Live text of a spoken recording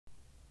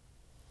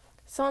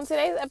So, in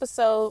today's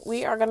episode,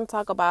 we are going to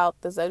talk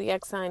about the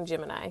zodiac sign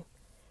Gemini.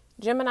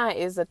 Gemini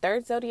is the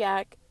third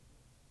zodiac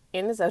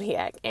in the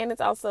zodiac, and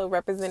it's also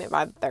represented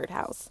by the third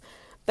house.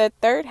 The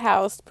third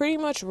house pretty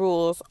much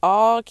rules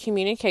all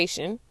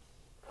communication.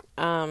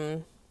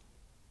 It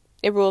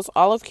rules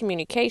all of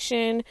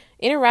communication,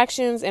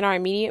 interactions in our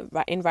immediate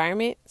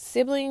environment,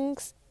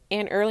 siblings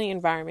and early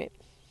environment,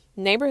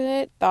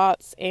 neighborhood,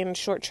 thoughts, and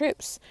short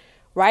trips,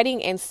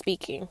 writing and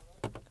speaking.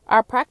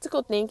 Our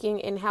practical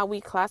thinking and how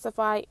we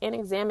classify and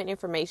examine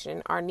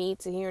information, our need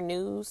to hear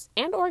news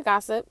and or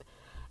gossip,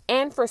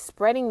 and for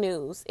spreading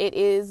news. It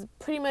is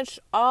pretty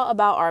much all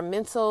about our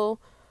mental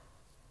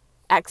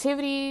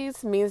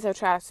activities, means of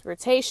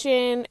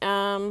transportation,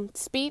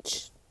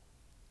 speech,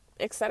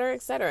 etc.,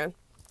 etc.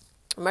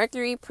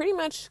 Mercury pretty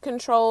much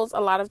controls a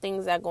lot of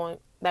things that go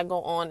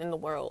on in the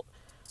world.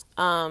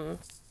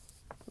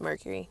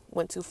 Mercury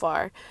went too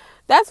far.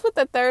 That's what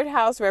the third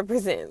house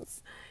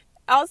represents.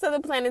 Also, the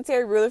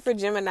planetary ruler for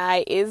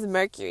Gemini is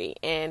Mercury,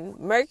 and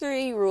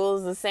Mercury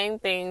rules the same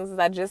things as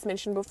I just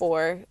mentioned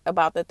before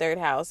about the third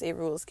house. It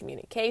rules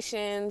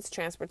communications,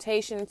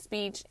 transportation,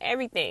 speech,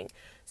 everything.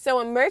 So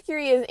when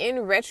Mercury is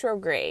in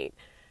retrograde,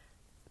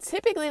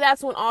 typically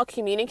that's when all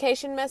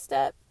communication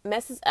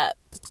messes up.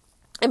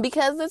 And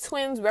because the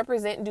twins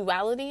represent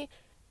duality,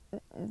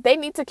 they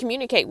need to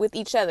communicate with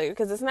each other,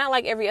 because it's not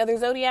like every other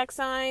zodiac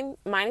sign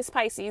minus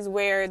Pisces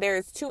where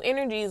there's two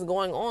energies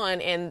going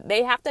on and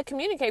they have to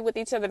communicate with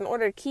each other in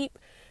order to keep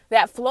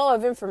that flow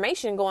of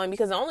information going,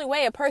 because the only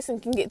way a person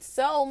can get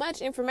so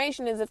much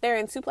information is if they're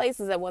in two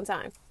places at one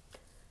time.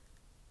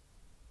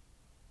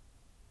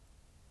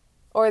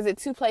 Or is it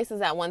two places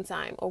at one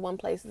time, or one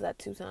place is at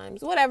two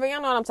times? Whatever, y'all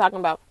know what I'm talking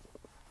about.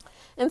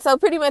 And so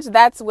pretty much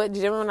that's what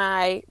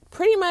Gemini,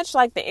 pretty much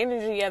like the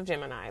energy of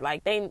Gemini.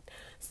 Like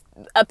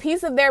a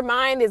piece of their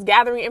mind is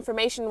gathering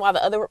information while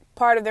the other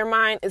part of their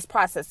mind is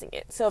processing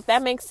it. So if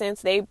that makes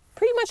sense, they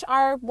pretty much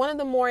are one of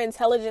the more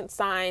intelligent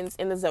signs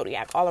in the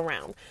zodiac all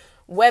around.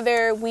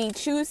 Whether we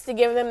choose to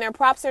give them their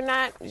props or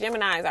not,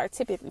 Geminis are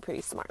typically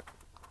pretty smart.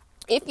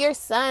 If your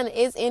sun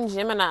is in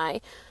Gemini,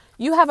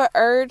 you have an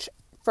urge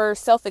for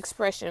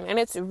self-expression, and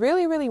it's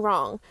really, really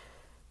wrong.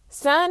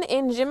 Sun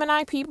in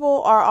Gemini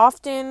people are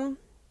often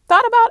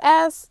thought about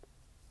as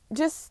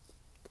just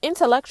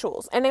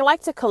intellectuals, and they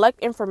like to collect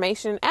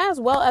information as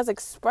well as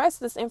express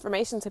this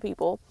information to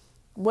people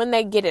when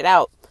they get it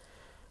out.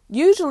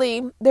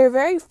 Usually they're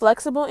very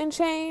flexible in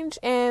change,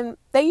 and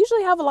they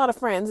usually have a lot of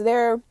friends.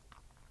 They're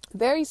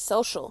very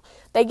social.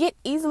 They get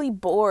easily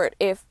bored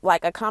if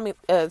like the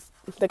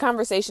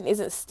conversation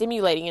isn't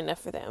stimulating enough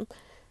for them.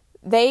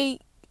 They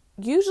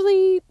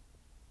usually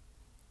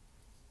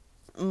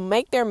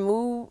make their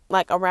move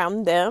like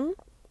around them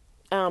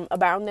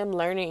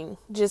learning.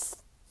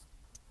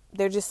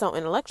 They're just so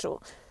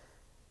intellectual.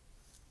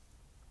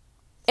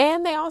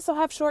 And they also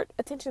have short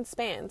attention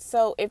spans.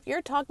 So if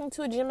you're talking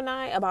to a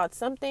Gemini about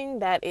something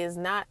that is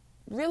not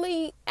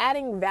really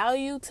adding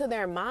value to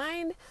their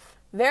mind,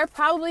 they're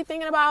probably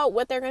thinking about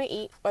what they're going to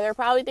eat, or they're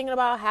probably thinking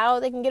about how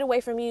they can get away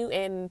from you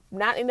and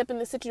not end up in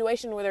the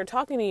situation where they're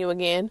talking to you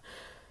again,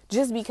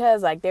 just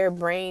because like their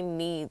brain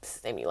needs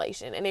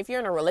stimulation. And if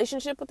you're in a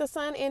relationship with a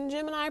sun in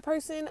Gemini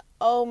person,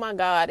 oh my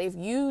God, if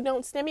you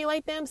don't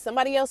stimulate them,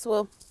 somebody else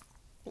will.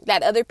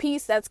 That other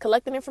piece that's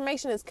collecting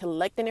information is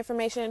collecting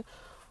information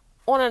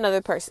on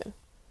another person.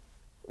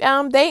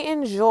 They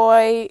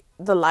enjoy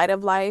the light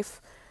of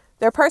life.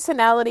 Their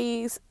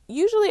personalities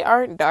usually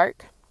aren't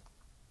dark.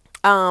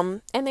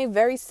 And they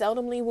very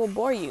seldomly will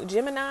bore you.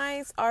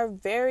 Geminis are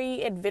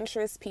very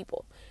adventurous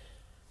people.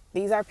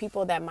 These are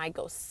people that might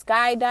go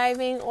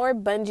skydiving or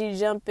bungee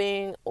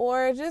jumping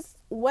or just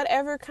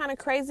whatever kind of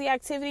crazy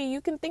activity you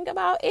can think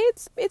about.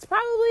 It's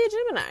probably a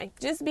Gemini,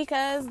 just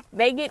because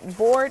they get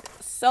bored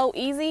so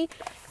easy.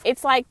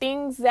 It's like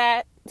things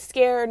that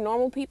scare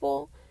normal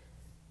people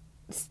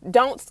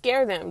don't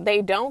scare them.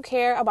 They don't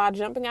care about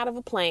jumping out of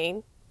a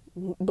plane.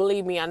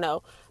 Believe me, I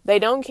know. They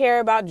don't care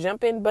about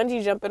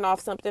bungee jumping off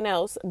something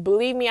else.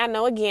 Believe me, I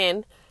know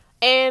again.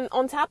 And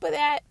on top of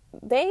that,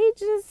 they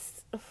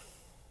just...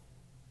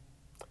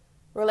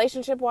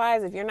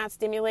 Relationship-wise, if you're not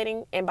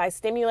stimulating, and by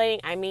stimulating,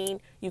 I mean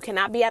you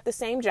cannot be at the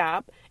same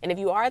job. And if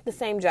you are at the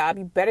same job,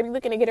 you better be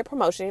looking to get a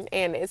promotion.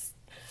 And it's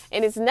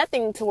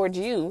nothing towards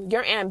you.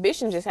 Your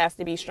ambition just has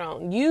to be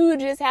strong. You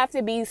just have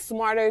to be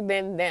smarter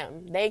than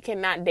them. They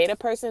cannot date a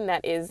person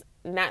that is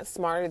not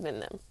smarter than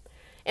them.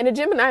 And a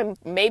Gemini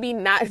may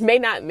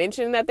not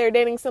mention that they're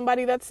dating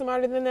somebody that's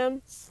smarter than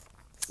them,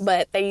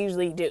 but they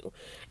usually do.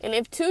 And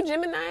if two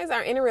Geminis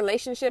are in a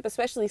relationship,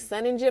 especially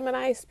Sun and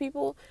Gemini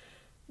people,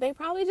 they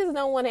probably just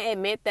don't want to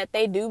admit that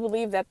they do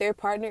believe that their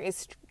partner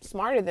is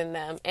smarter than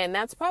them. And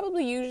that's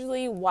probably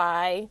usually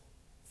why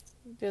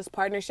just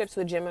partnerships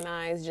with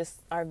Geminis just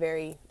are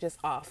very just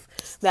off.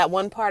 That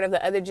one part of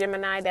the other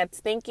Gemini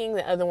that's thinking,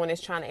 the other one is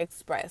trying to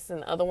express.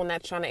 And the other one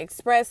that's trying to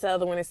express, the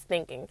other one is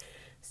thinking.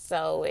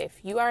 So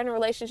if you are in a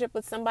relationship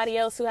with somebody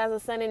else who has a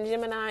sun in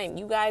Gemini and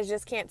you guys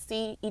just can't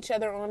see each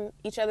other on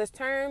each other's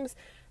terms,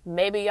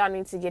 maybe y'all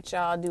need to get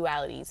y'all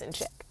dualities in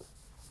check.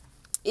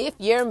 If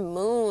your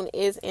moon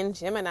is in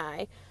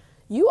Gemini,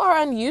 you are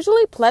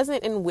unusually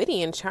pleasant and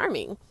witty and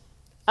charming.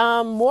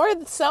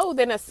 More so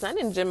than a sun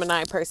in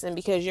Gemini person,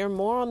 because you're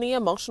more on the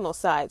emotional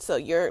side. So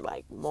you're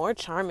like more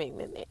charming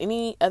than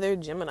any other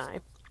Gemini.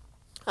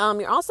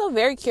 You're also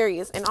very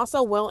curious and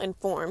also well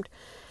informed.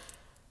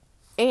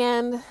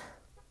 And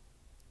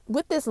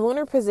with this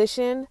lunar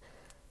position,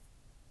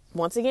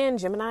 once again,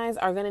 Geminis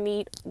are going to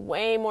need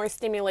way more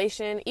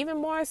stimulation, even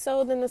more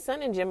so than the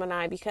sun in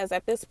Gemini, because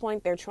at this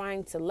point they're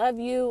trying to love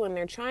you and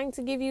they're trying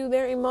to give you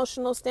their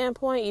emotional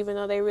standpoint, even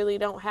though they really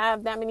don't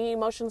have that many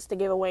emotions to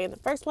give away in the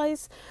first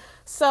place.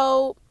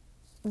 So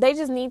they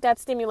just need that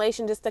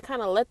stimulation just to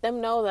kind of let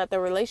them know that the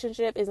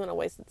relationship isn't a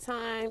waste of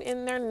time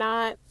and they're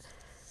not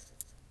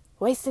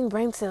wasting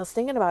brain cells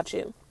thinking about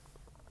you.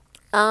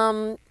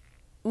 Moon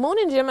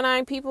and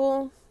Gemini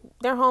people,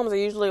 their homes are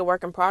usually a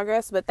work in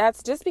progress, but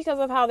that's just because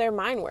of how their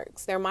mind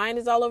works. Their mind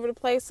is all over the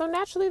place, so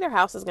naturally their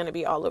house is going to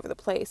be all over the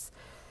place.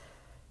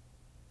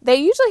 They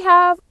usually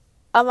have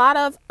a lot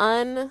of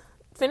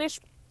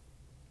unfinished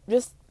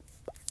just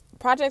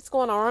projects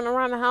going on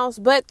around the house,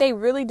 but they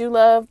really do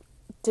love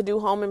to do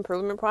home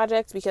improvement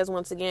projects because,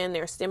 once again,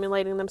 they're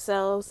stimulating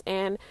themselves,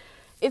 and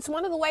it's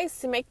one of the ways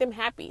to make them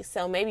happy.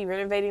 So maybe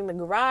renovating the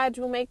garage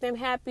will make them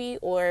happy,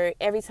 or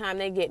every time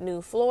they get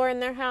new floor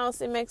in their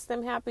house, it makes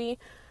them happy.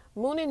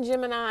 Moon and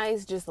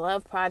Geminis just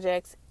love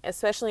projects,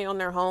 especially on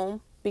their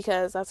home,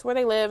 because that's where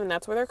they live and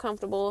that's where they're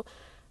comfortable.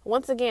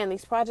 Once again,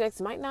 these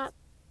projects might not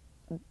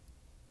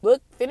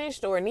look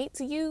finished or neat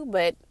to you,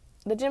 but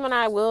the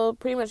Gemini will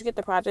pretty much get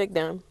the project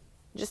done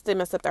just to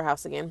mess up their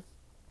house again.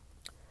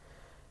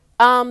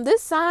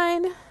 This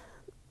sign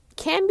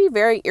can be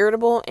very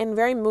irritable and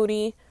very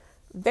moody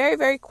very,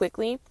 very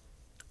quickly.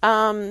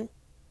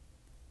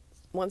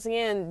 Once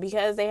again,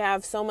 because they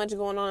have so much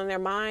going on in their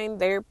mind,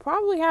 they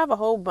probably have a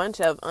whole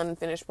bunch of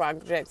unfinished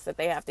projects that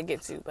they have to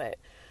get to, but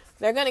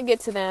they're going to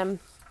get to them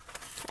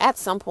at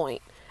some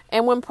point.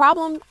 And when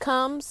problem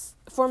comes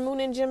for Moon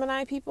and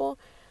Gemini people,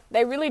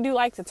 they really do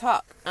like to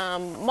talk.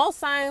 Most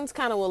signs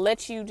kind of will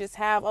let you just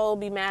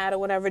be mad or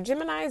whatever.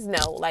 Geminis,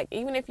 no. Like,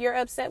 even if you're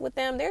upset with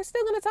them, they're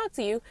still going to talk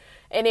to you.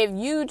 And if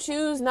you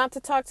choose not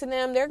to talk to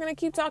them, they're going to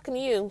keep talking to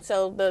you.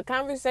 So the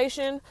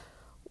conversation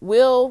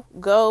will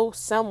go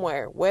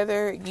somewhere,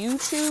 whether you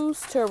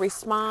choose to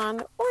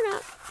respond or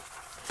not.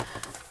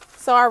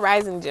 So our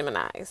rising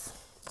Geminis,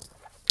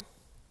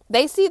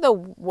 they see the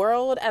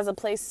world as a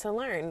place to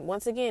learn.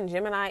 Once again,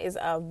 Gemini is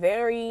a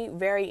very,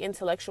 very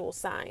intellectual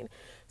sign.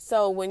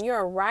 So when you're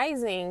a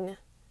rising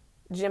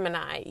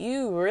Gemini,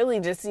 you really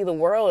just see the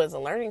world as a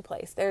learning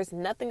place. There's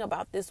nothing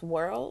about this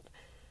world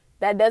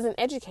that doesn't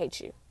educate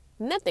you.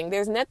 Nothing.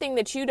 There's nothing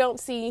that you don't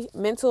see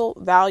mental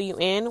value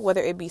in,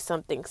 whether it be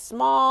something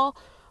small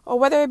or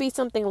whether it be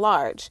something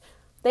large.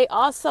 They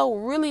also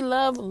really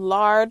love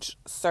large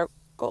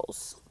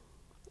circles.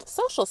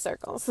 Social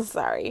circles,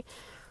 sorry.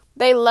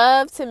 They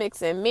love to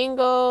mix and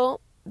mingle.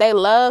 They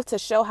love to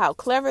show how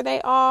clever they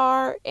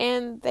are.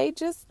 And they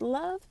just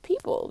love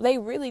people. They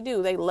really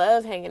do. They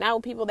love hanging out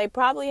with people. They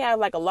probably have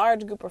like a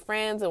large group of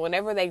friends. And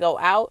whenever they go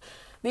out,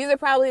 these are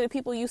probably the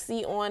people you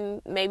see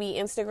on maybe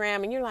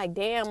Instagram. And you're like,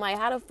 damn, like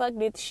how the fuck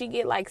did she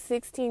get like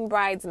 16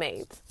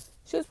 bridesmaids?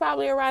 She was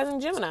probably a rising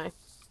Gemini.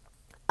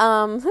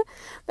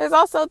 There's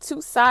also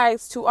two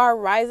sides to our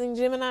rising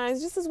Geminis,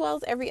 just as well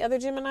as every other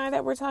Gemini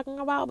that we're talking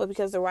about. But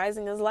because the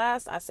rising is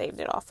last, I saved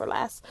it off for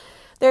last.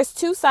 There's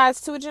two sides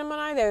to a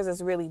Gemini. There's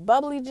this really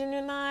bubbly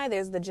Gemini.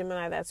 There's the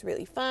Gemini that's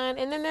really fun.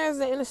 And then there's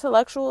the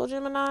intellectual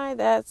Gemini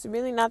that's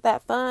really not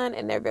that fun.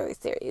 And they're very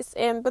serious.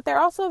 But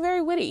they're also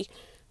very witty.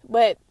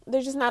 But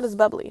they're just not as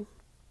bubbly.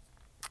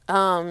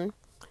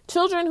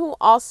 Children who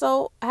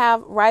also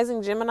have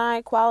rising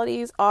Gemini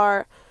qualities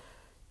are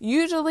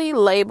usually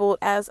labeled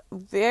as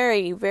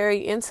very,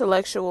 very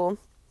intellectual,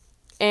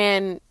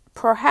 and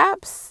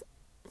perhaps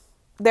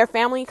their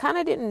family kind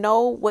of didn't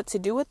know what to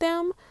do with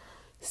them,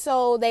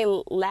 so they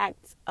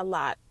lacked a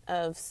lot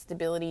of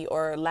stability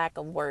or lack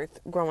of worth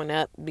growing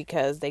up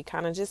because they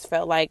kind of just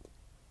felt like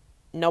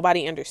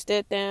nobody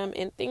understood them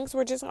and things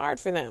were just hard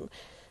for them.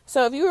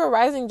 So if you were a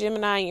rising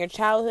Gemini and your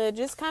childhood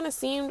just kind of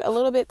seemed a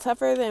little bit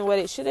tougher than what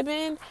it should have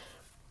been,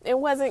 it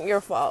wasn't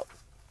your fault.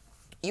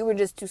 You were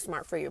just too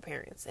smart for your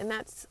parents. And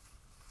that's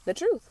the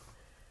truth.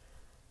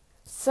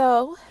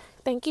 So,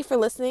 thank you for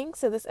listening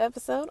to this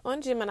episode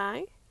on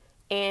Gemini.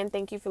 And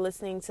thank you for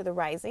listening to the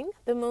rising,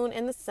 the moon,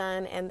 and the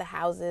sun, and the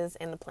houses,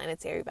 and the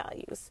planetary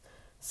values.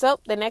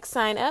 So, the next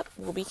sign up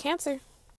will be Cancer.